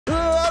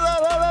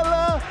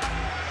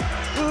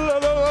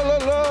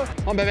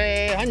On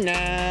baby,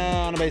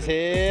 on the base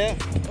here.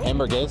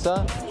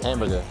 Hamburguesa?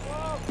 Hamburger.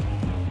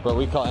 But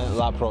we call it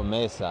La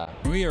Promesa.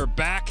 We are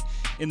back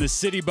in the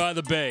city by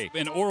the bay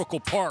in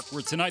Oracle Park,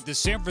 where tonight the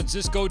San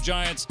Francisco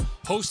Giants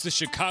host the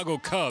Chicago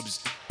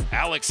Cubs.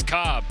 Alex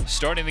Cobb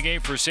starting the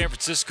game for San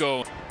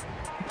Francisco.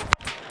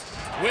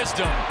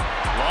 Wisdom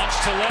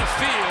launched to left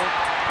field.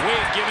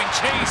 Wade giving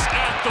chase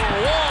at the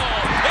wall.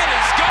 It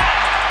is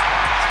gone.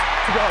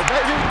 Go,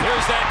 baby.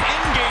 There's that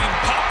in-game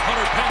pop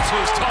Hunter Pence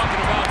was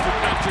talking about for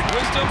Patrick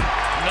Wisdom.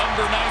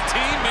 Number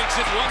 19 makes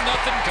it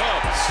 1-0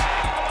 Cubs.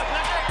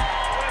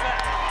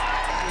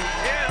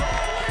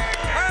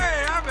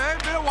 Hey, I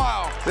haven't been a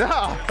while.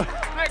 Yeah.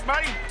 Hey,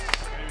 buddy.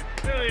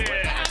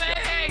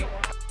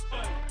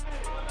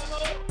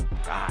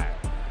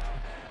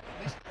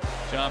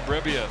 John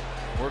Brebbia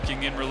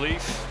working in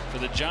relief for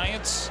the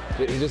Giants.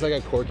 He's just like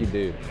a quirky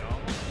dude.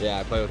 Yeah,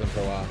 I played with him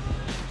for a while.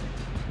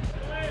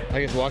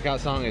 Like his walkout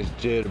song is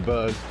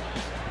Jitterbug.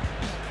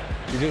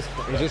 He's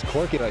just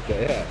quirky like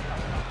that, yeah.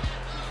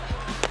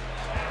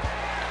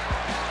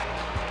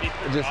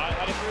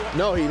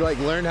 No, he like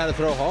learned how to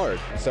throw hard.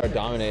 Started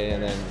dominating,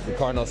 and then the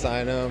Cardinals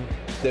signed him,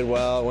 did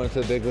well, went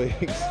to the big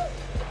leagues.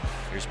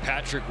 Here's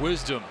Patrick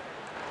Wisdom.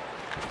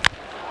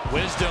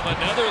 Wisdom,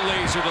 another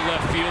laser to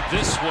left field.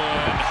 This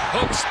one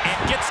hooks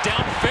and gets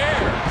down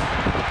fair.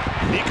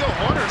 Nico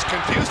Hoerner's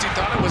confused. He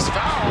thought it was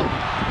foul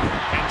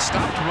and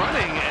stopped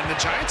running, and the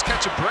Giants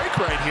catch a break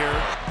right here.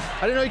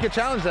 I didn't know you could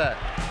challenge that.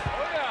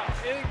 Oh yeah, I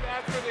think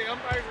that's where the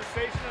umpires are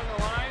stationed on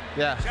the line.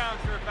 Yeah.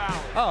 Challenge for a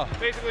foul. Oh.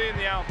 Basically in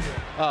the outfield.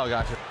 Oh,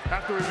 gotcha.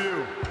 After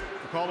review,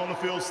 the call on the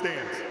field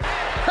stands.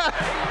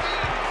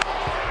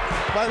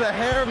 By the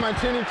hair of my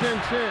chinny chin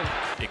chin.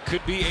 It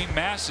could be a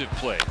massive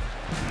play.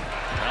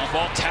 Ground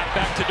ball tapped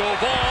back to Doval.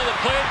 The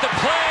play at the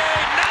play,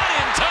 not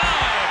in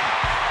time.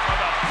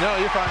 No,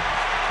 you're fine.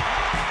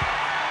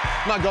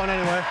 I'm not going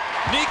anywhere.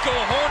 Nico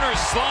Hoerner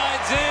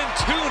slides in,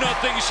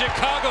 2-0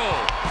 Chicago.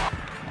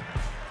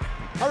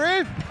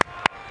 Hurry!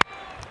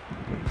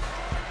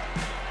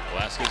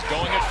 Velasquez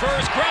going at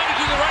first, grounded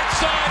to the right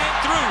side and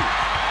through.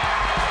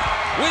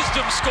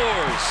 Wisdom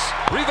scores.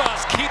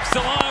 Rivas keeps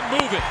the line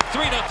moving.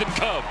 3-0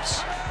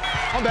 Cubs.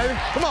 Come on, baby.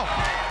 Come on.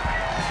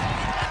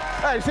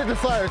 Hey, just hit the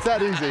slider. It's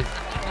that easy.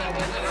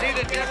 See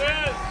the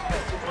difference?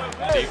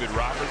 David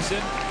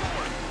Robertson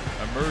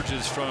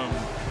emerges from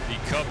the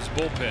Cubs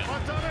bullpen.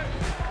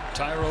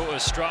 Tyro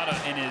Estrada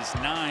in his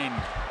 9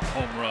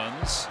 home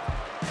runs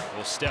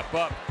will step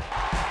up.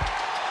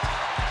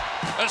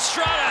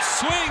 Estrada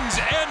swings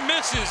and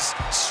misses.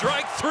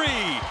 Strike 3.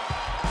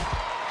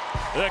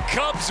 The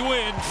Cubs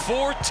win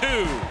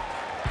 4-2.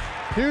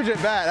 Huge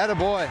at bat. Atta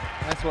boy.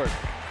 Nice work.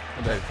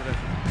 Hey, baby.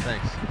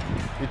 Thanks.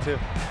 You too.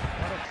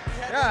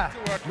 Yeah.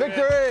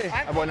 Victory.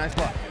 Hey, boy. Nice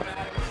spot.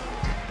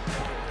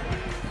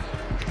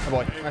 Hey,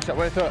 boy. Nice shot.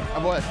 Way to throw it.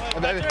 Hey, boy. Hey,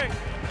 baby.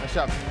 Nice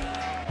shot.